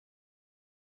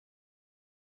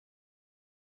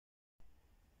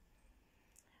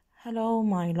Hello,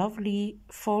 my lovely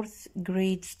fourth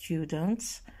grade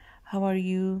students. How are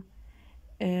you?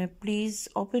 Please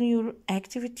open your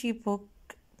activity book,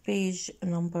 page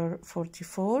number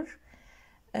 44.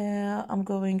 I'm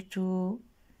going to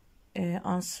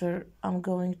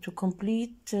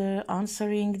complete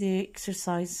answering the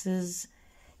exercises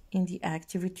in the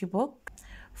activity book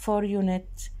for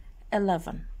unit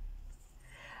 11.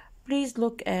 Please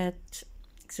look at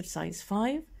exercise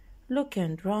 5. Look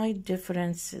and write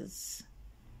differences.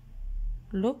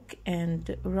 Look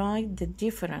and write the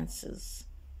differences.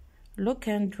 Look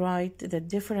and write the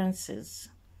differences.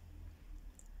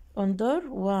 انظر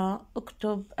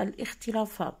واكتب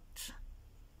الاختلافات.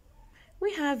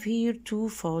 We have here two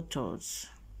photos.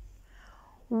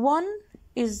 One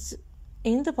is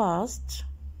in the past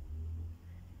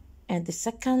and the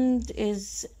second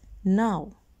is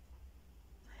now.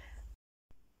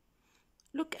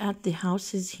 Look at the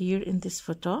houses here in this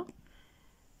photo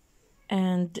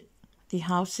and the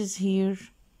houses here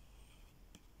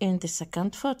in the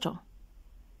second photo.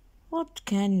 What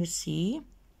can you see?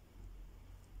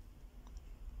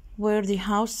 Were the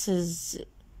houses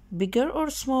bigger or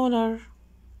smaller?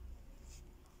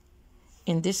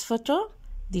 In this photo,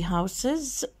 the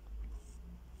houses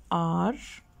are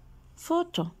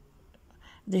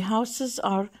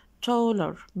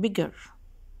taller, bigger.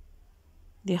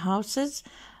 The houses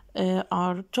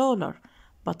are taller,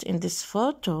 but in this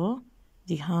photo,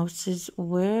 the houses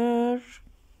were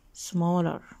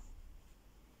smaller.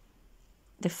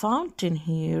 The fountain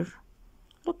here,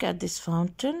 look at this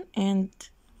fountain and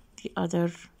the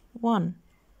other one.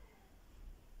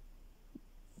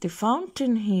 The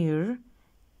fountain here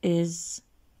is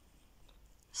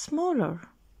smaller,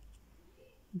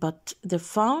 but the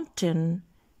fountain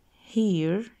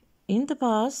here in the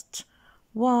past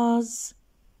was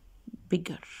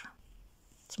bigger.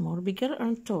 It's bigger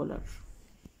and taller.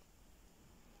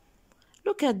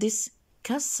 Look at this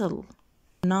castle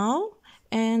now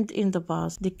and in the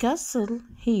past. The castle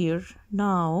here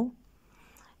now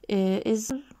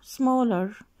is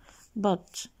smaller,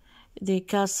 but the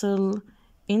castle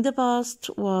in the past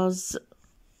was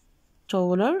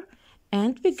taller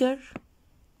and bigger.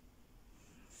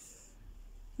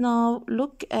 Now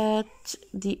look at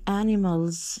the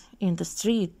animals in the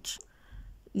street.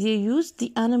 They use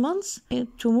the animals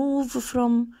to move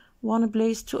from one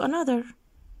place to another.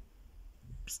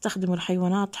 استخدموا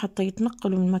الحيوانات حتى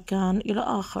يتنقلوا من مكان إلى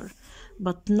آخر.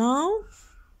 But now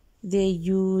they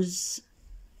use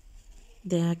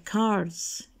the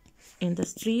cars in the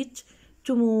street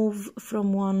to move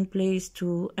from one place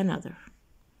to another.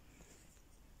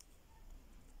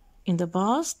 In the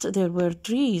past there were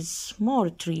trees, more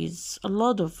trees, a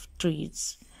lot of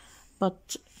trees.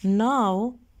 But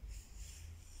now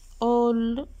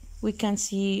all we can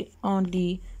see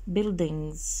only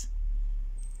buildings.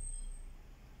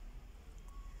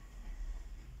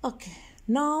 Okay,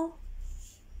 now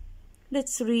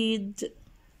let's read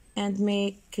and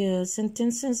make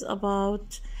sentences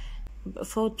about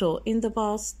photo in the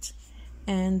past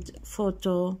and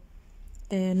photo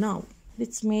now.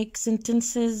 Let's make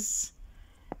sentences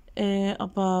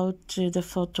about the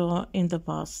photo in the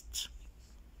past.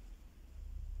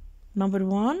 Number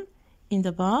 1. In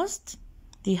the past,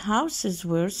 the houses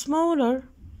were smaller.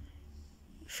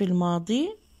 في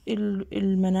الماضي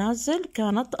المنازل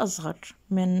كانت أصغر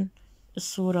من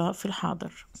الصورة في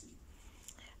الحاضر.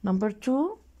 Number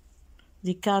 2.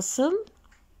 The castle.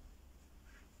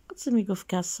 What's the meaning of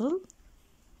castle?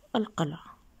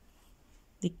 القلعة.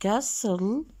 The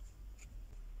castle.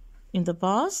 In the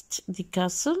past, the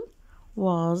castle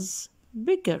was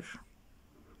bigger.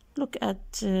 Look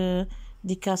at the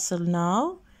castle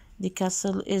now. The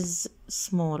castle is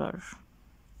smaller.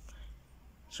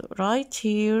 So right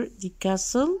here, the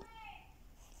castle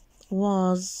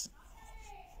was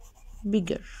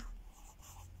bigger.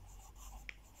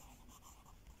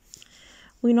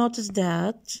 We notice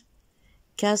that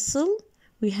castle,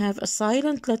 we have a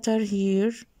silent letter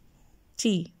here,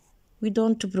 T. We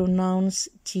don't pronounce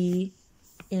T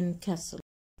in castle.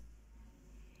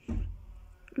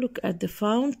 Look at the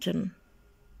fountain,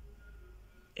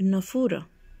 النافورة.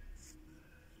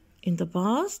 In the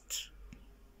past,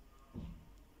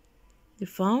 the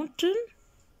fountain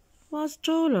was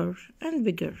taller and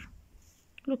bigger.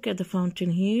 Look at the fountain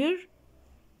here.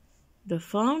 The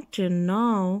fountain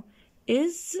now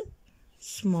is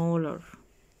smaller.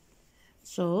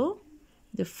 So,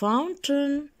 the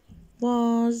fountain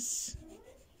was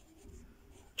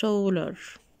taller.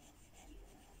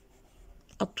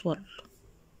 أطول.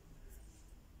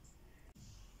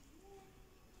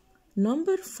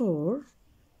 Number 4.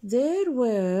 There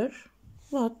were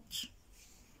what?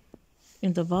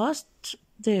 In the past,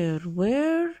 there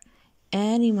were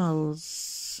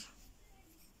animals,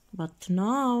 but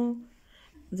now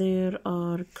there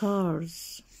are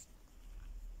cars.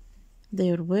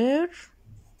 There were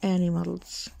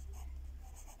animals.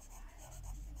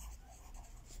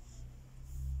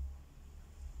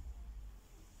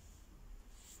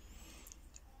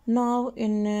 Now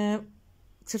in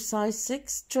exercise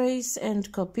 6, trace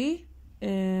and copy.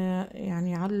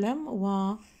 يعني علم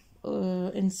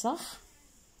وانسخ.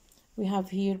 We have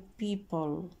here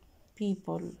people,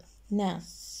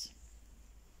 ناس.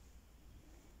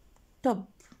 top.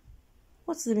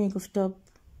 What's the meaning of top?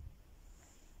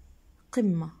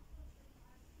 قمة.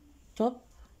 top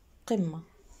قمة.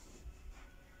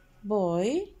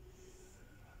 boy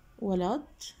ولد.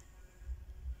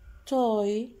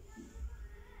 toy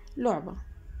لعبة.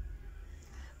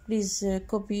 Please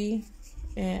copy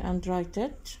and write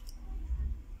it.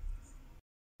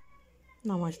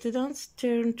 Now my students,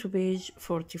 turn to page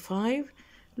 45.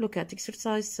 Look at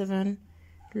exercise 7.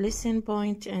 Listen,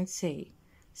 point and say.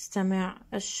 استمع,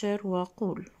 أشر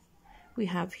وقول. We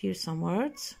have here some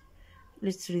words.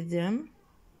 Let's read them.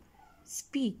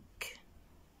 Speak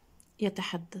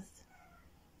يتحدث.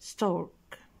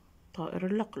 stork طائر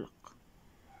اللقلق.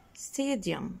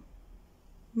 stadium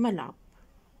ملعب.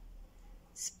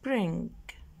 spring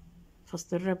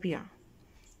فصل الربيع.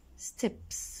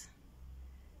 steps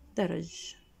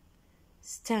درج.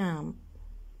 stamp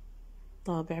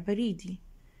طابع بريدي.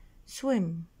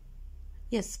 swim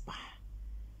يسبح.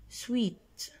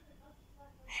 sweet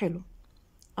حلو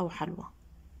أو حلوى.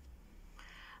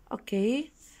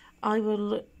 Okay, I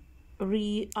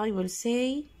will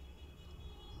say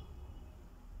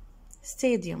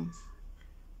stadium.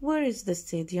 Where is the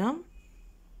stadium?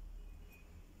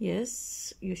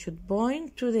 Yes, you should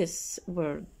point to this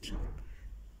word.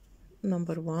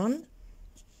 Number 1,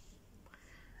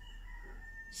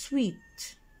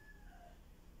 sweet.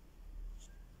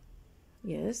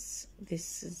 Yes,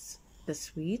 this is the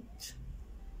sweet.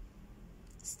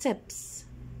 Steps.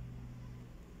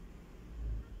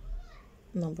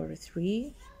 Number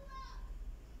 3,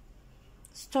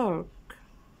 stork.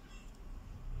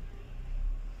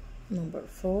 Number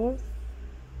 4,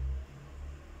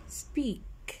 speak.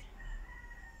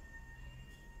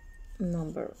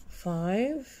 Number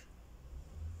 5,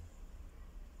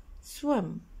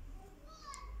 swim.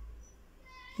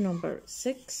 Number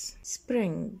 6,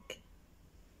 spring.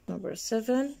 Number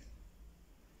 7,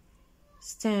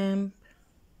 stamp.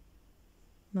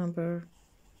 Number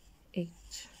 8.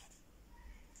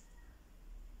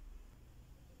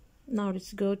 Now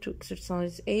let's go to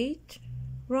exercise 8.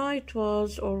 Write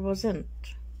was or wasn't.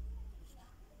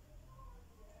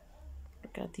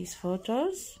 Look at these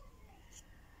photos.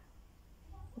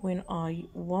 When I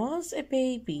was a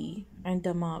baby,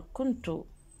 عندما كنت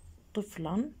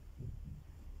طفلا.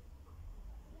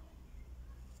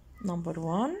 Number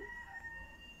 1,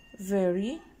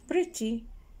 very pretty.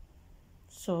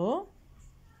 So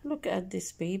look at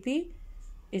this baby.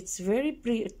 It's very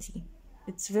pretty.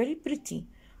 It's very pretty.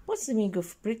 What's the meaning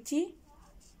of pretty?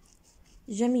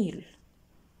 جميل.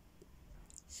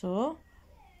 So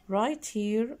right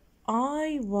here,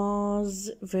 I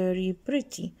was very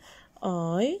pretty.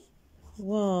 I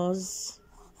was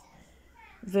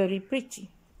very pretty.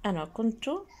 أنا كنت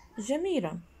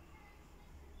جميلا.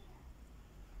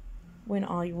 When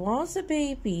I was a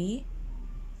baby,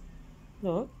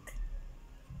 look,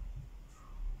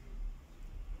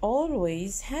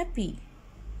 always happy.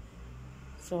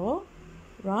 So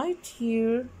right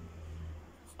here,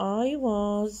 I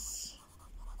was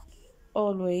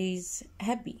always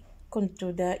happy. كنت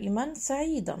دائما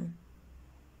سعيدا.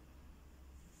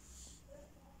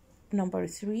 Number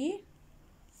 3,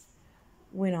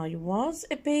 when I was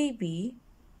a baby,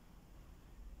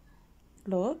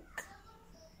 look,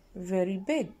 very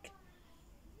big.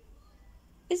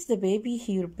 Is the baby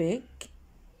here big?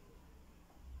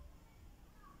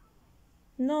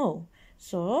 No.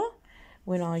 So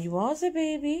when I was a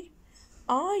baby,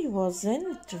 I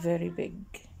wasn't very big.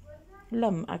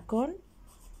 لم أكن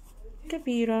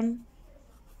كبيرا.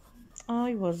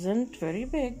 I wasn't very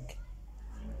big.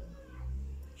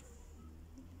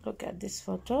 Look at this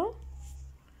photo.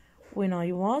 When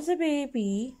I was a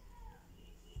baby,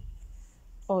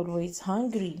 always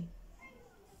hungry.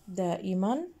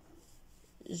 دائما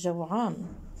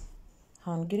جوعان.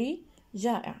 Hungry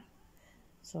جائع.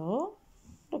 So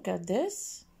look at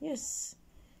this. Yes.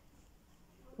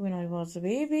 When I was a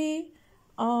baby,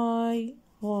 I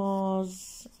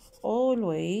was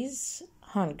always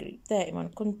hungry.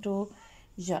 دائما كنت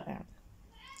جائع.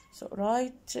 So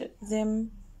write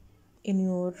them in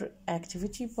your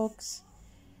activity box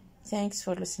Thanks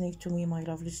for listening to me, my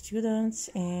lovely students,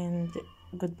 and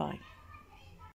goodbye.